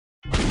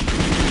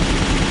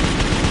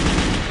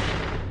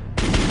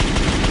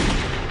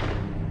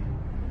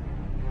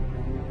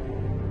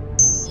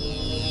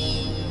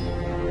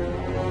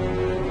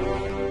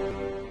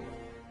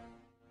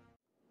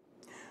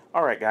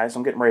Alright guys,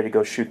 I'm getting ready to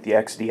go shoot the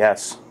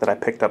XDS that I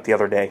picked up the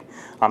other day.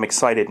 I'm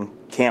excited and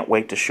can't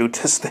wait to shoot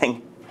this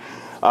thing.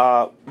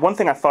 One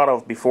thing I thought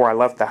of before I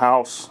left the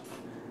house,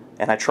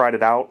 and I tried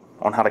it out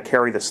on how to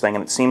carry this thing,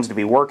 and it seems to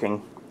be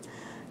working,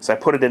 is I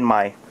put it in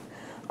my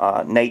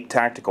Nate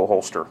tactical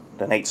holster,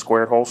 the Nate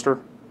squared holster,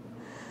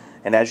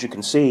 and as you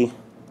can see,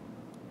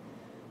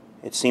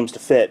 it seems to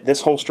fit.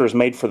 This holster is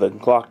made for the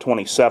Glock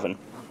 27.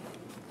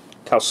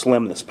 Look how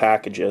slim this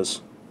package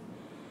is.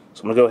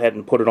 So I'm going to go ahead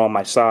and put it on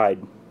my side,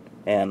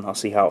 and I'll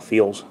see how it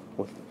feels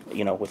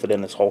with it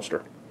in this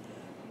holster.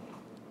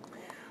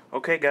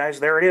 Okay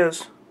guys, there it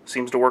is.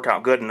 Seems to work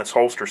out good in this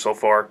holster so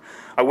far.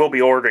 I will be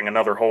ordering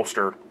another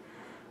holster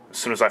as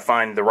soon as I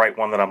find the right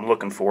one that I'm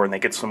looking for and they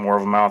get some more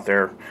of them out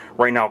there.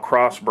 Right now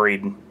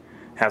Crossbreed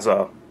has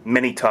a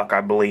mini tuck,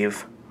 I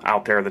believe,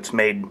 out there that's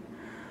made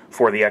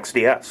for the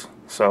XDS.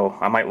 So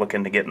I might look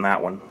into getting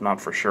that one. Not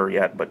for sure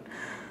yet, but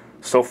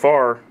so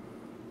far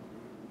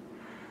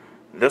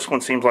this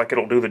one seems like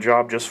it'll do the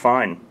job just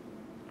fine.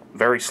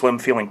 Very slim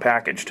feeling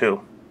package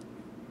too.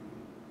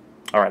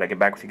 Alright, I'll get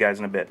back with you guys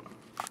in a bit.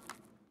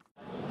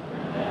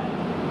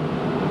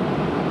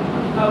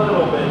 A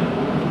little bit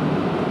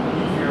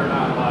easier,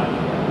 not much.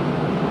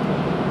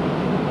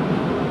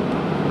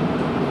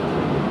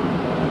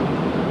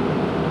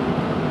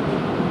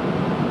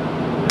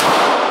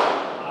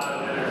 A lot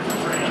of energy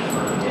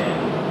transfer, yeah.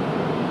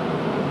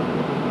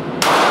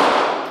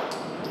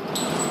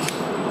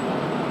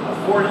 A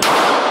 40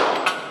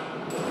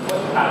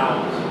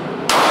 foot-pounds,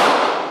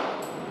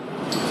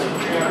 usually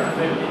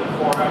 350 to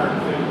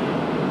 450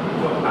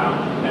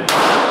 foot-pounds.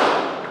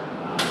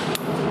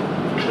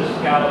 This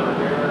caliber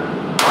here,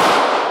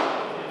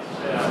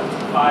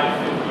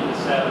 550 to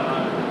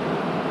 700.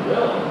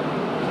 Really?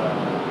 So,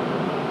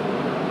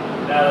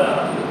 now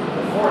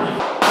the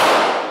 40.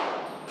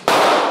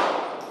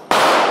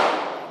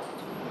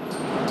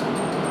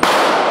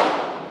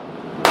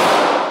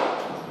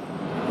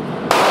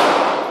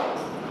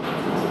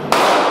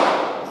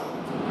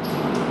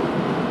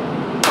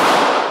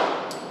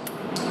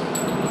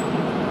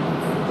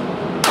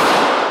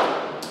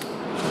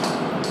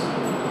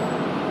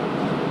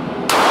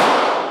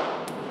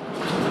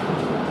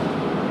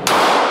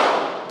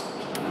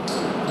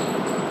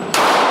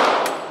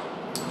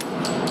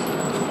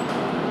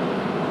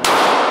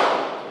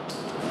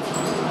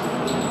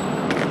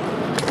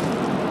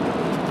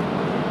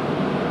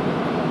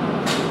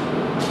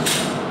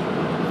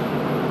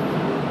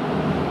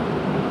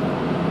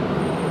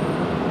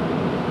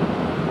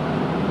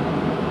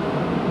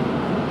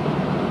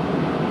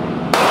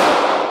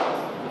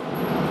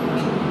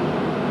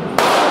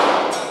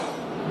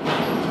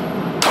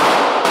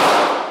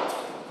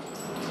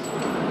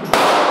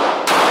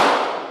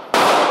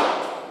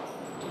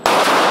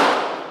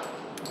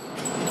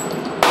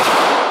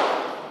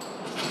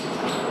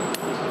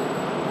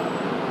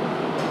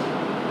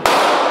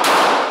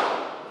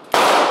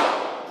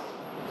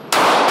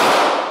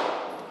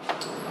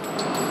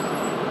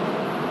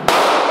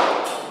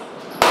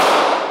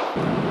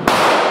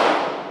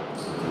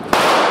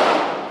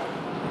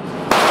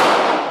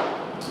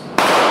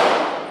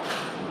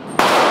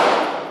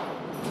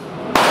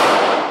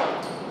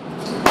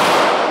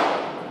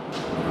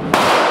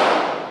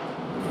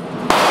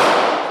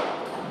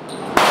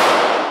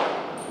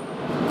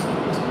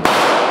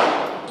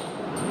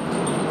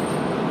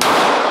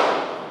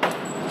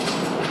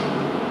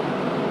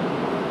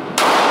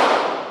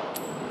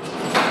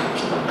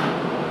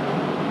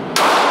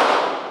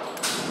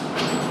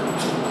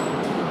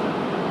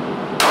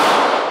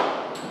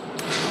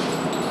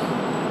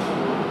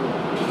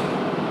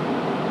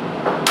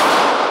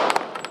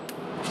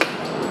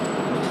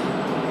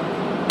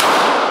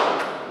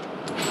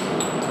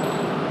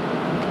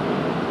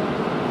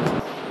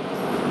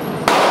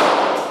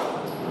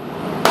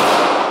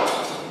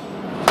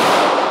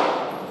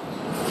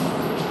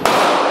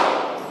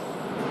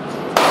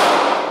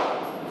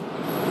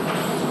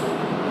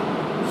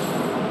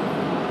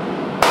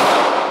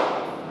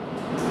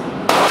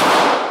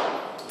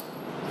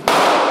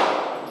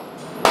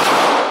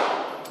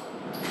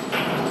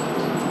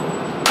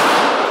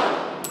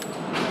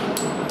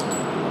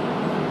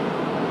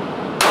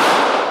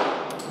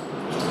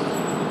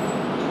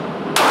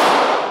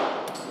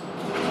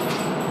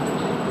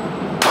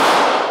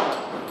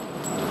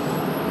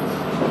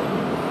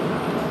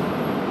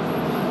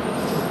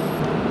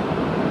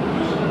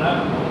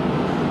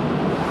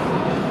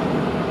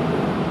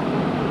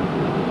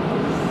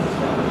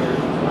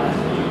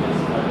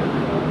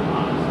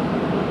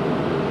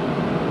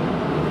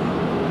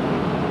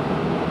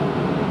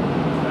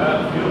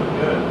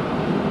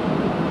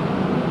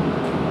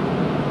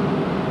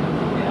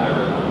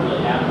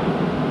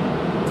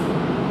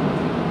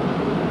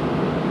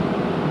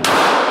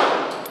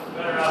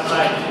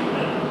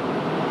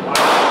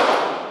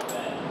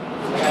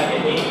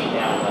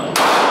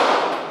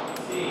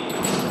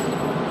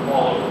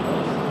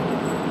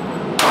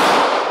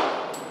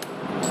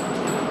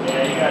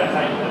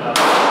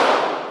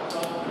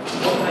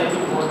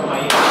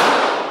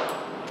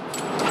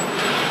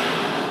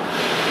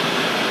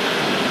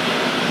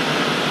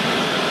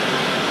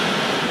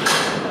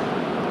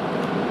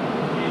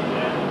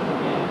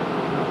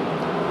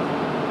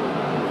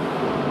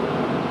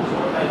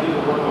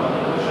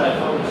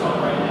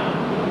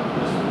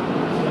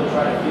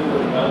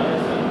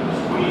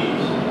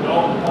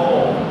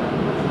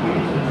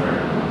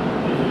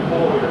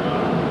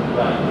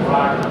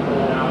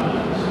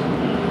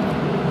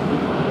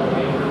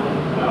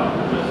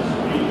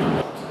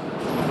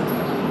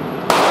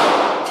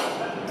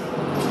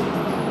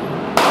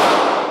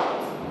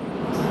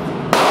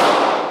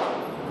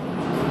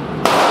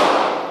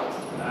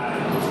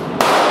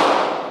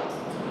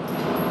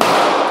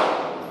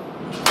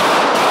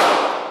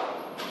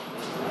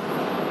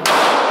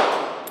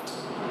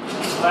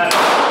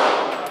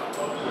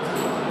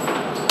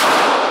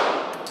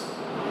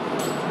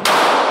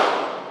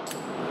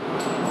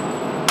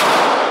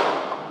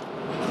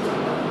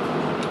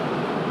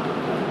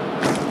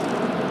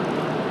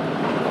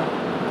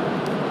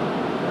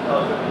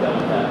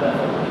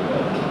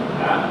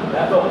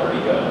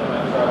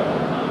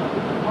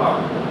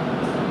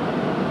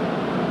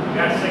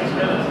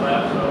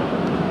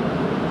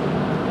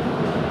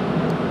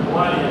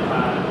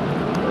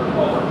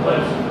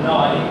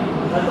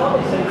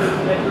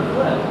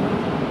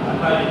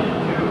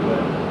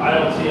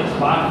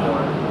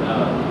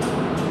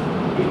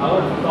 I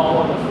wonder if it's all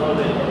one that's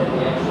loaded and then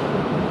the extra.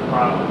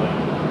 Probably.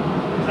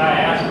 Because I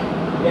asked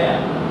him,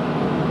 Yeah.